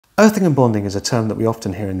Earthing and bonding is a term that we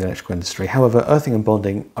often hear in the electrical industry. However, earthing and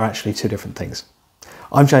bonding are actually two different things.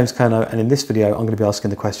 I'm James Curnow, and in this video I'm going to be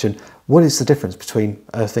asking the question, what is the difference between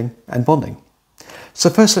earthing and bonding?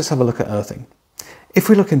 So first let's have a look at earthing. If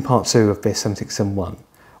we look in part 2 of BS7671,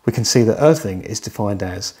 we can see that earthing is defined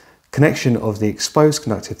as connection of the exposed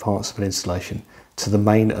conductive parts of an installation to the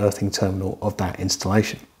main earthing terminal of that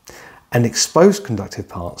installation. And exposed conductive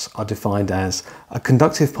parts are defined as a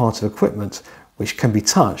conductive part of equipment which can be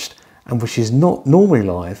touched and which is not normally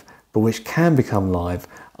live but which can become live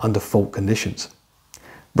under fault conditions.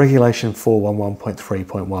 Regulation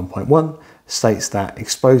 411.3.1.1 states that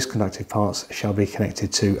exposed conductive parts shall be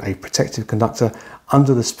connected to a protective conductor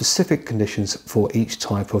under the specific conditions for each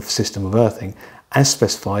type of system of earthing as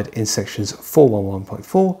specified in sections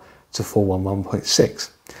 411.4 to 411.6.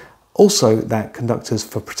 Also, that conductors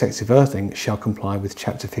for protective earthing shall comply with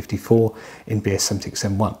Chapter 54 in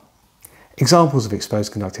BS7671. Examples of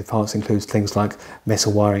exposed conductive parts include things like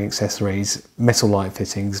metal wiring accessories, metal light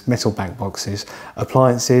fittings, metal back boxes,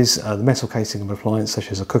 appliances, the metal casing of an appliance such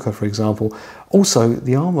as a cooker for example. Also,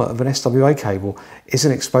 the armour of an SWA cable is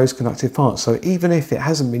an exposed conductive part, so even if it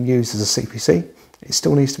hasn't been used as a CPC, it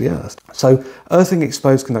still needs to be earthed. So earthing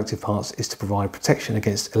exposed conductive parts is to provide protection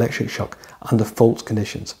against electric shock under fault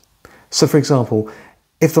conditions. So for example,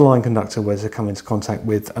 if the line conductor were to come into contact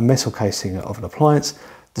with a metal casing of an appliance,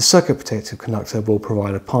 the circuit protective conductor will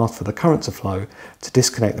provide a path for the current to flow to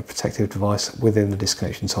disconnect the protective device within the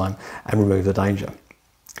disconnection time and remove the danger.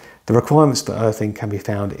 The requirements for earthing can be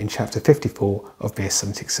found in Chapter 54 of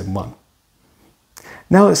BS7671.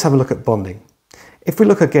 Now let's have a look at bonding. If we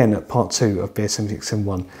look again at Part 2 of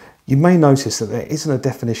BS7671, you may notice that there isn't a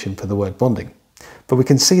definition for the word bonding, but we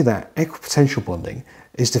can see that equipotential bonding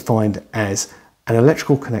is defined as an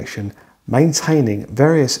electrical connection maintaining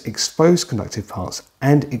various exposed conductive parts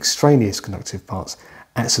and extraneous conductive parts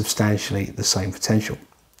at substantially the same potential.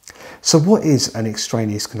 So what is an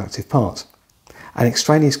extraneous conductive part? An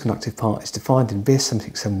extraneous conductive part is defined in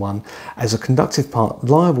BS7671 as a conductive part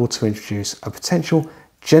liable to introduce a potential,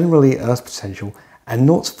 generally earth potential, and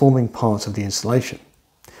not forming part of the installation.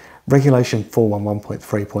 Regulation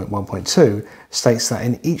 411.3.1.2 states that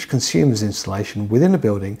in each consumer's installation within a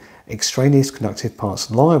building, extraneous conductive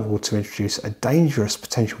parts liable to introduce a dangerous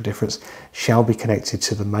potential difference shall be connected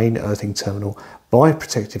to the main earthing terminal by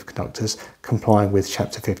protective conductors complying with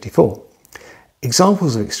Chapter 54.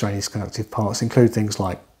 Examples of extraneous conductive parts include things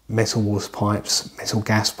like metal water pipes, metal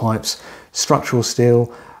gas pipes, structural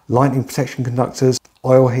steel, lightning protection conductors,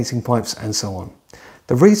 oil heating pipes, and so on.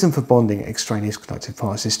 The reason for bonding extraneous conductive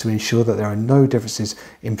parts is to ensure that there are no differences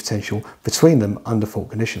in potential between them under fault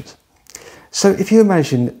conditions. So if you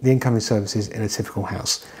imagine the incoming services in a typical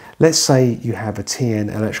house, let's say you have a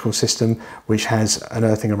TN electrical system which has an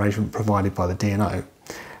earthing arrangement provided by the DNO.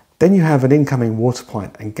 Then you have an incoming water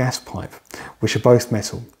pipe and gas pipe, which are both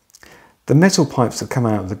metal. The metal pipes that come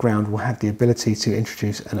out of the ground will have the ability to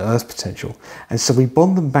introduce an earth potential, and so we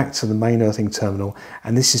bond them back to the main earthing terminal,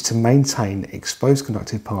 and this is to maintain exposed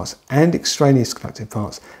conductive parts and extraneous conductive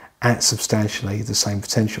parts at substantially the same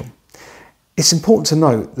potential. It's important to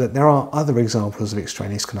note that there are other examples of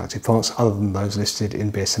extraneous conductive parts other than those listed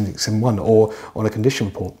in BS7671 or on a condition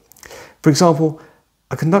report. For example,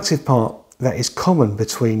 a conductive part that is common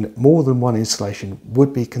between more than one installation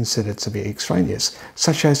would be considered to be extraneous,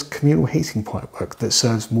 such as communal heating pipework that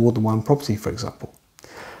serves more than one property, for example.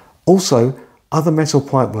 Also, other metal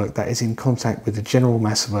pipework that is in contact with the general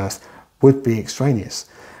mass of earth would be extraneous.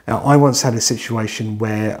 Now, I once had a situation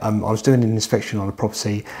where I was doing an inspection on a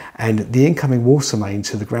property and the incoming water main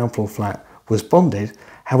to the ground floor flat was bonded.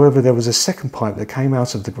 However, there was a second pipe that came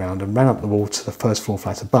out of the ground and ran up the wall to the first floor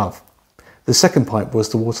flat above. The second pipe was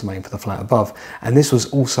the water main for the flat above, and this was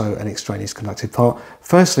also an extraneous conductive part,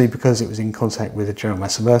 firstly because it was in contact with the general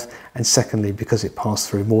mass of earth, and secondly because it passed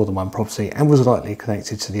through more than one property and was likely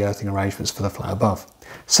connected to the earthing arrangements for the flat above.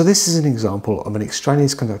 So this is an example of an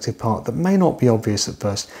extraneous conductive part that may not be obvious at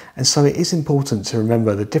first, and so it is important to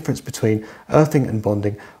remember the difference between earthing and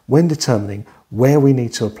bonding when determining where we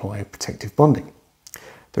need to apply protective bonding.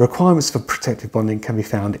 The requirements for protective bonding can be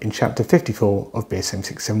found in Chapter 54 of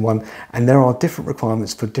BS7671, and there are different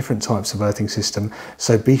requirements for different types of earthing system,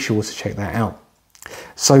 so be sure to check that out.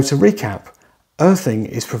 So to recap, earthing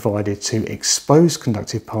is provided to exposed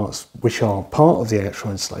conductive parts which are part of the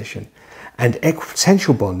electrical installation, and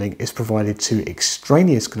equipotential bonding is provided to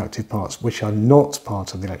extraneous conductive parts which are not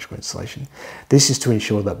part of the electrical installation. This is to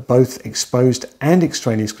ensure that both exposed and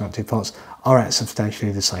extraneous conductive parts are at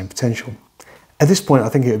substantially the same potential. At this point, I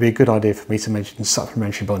think it would be a good idea for me to mention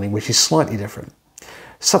supplementary bonding, which is slightly different.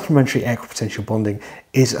 Supplementary equipotential bonding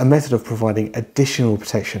is a method of providing additional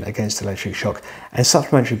protection against electric shock, and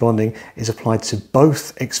supplementary bonding is applied to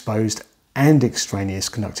both exposed and extraneous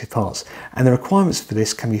conductive parts, and the requirements for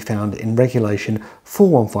this can be found in Regulation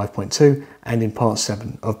 415.2 and in Part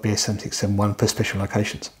 7 of BS 7671 for special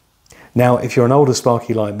locations. Now, if you're an older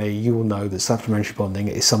Sparky like me, you will know that supplementary bonding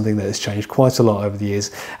is something that has changed quite a lot over the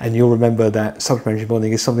years, and you'll remember that supplementary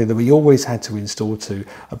bonding is something that we always had to install to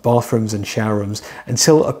bathrooms and shower rooms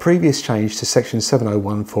until a previous change to Section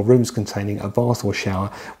 701 for rooms containing a bath or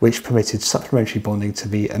shower, which permitted supplementary bonding to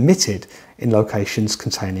be omitted in locations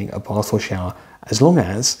containing a bath or shower, as long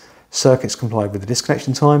as circuits complied with the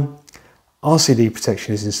disconnection time, RCD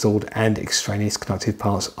protection is installed, and extraneous conductive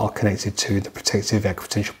parts are connected to the protective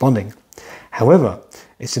equipotential bonding. However,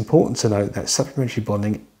 it's important to note that supplementary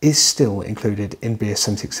bonding is still included in BS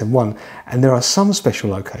 7671, and there are some special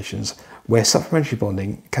locations where supplementary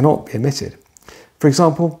bonding cannot be omitted. For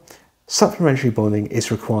example, supplementary bonding is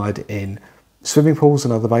required in swimming pools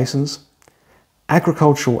and other basins,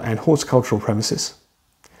 agricultural and horticultural premises,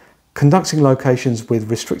 conducting locations with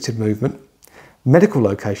restricted movement, medical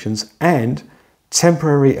locations, and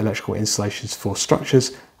temporary electrical installations for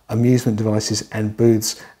structures, amusement devices and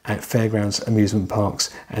booths at fairgrounds, amusement parks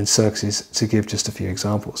and circuses, to give just a few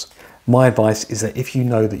examples. My advice is that if you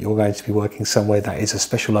know that you're going to be working somewhere that is a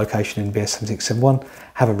special location in BS 7671,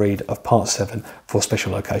 have a read of Part 7 for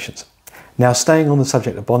special locations. Now, staying on the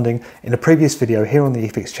subject of bonding, in a previous video here on the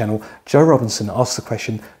eFIXX channel, Joe Robinson asked the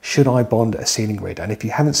question, should I bond a ceiling grid? And if you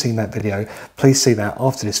haven't seen that video, please see that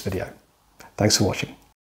after this video. Thanks for watching.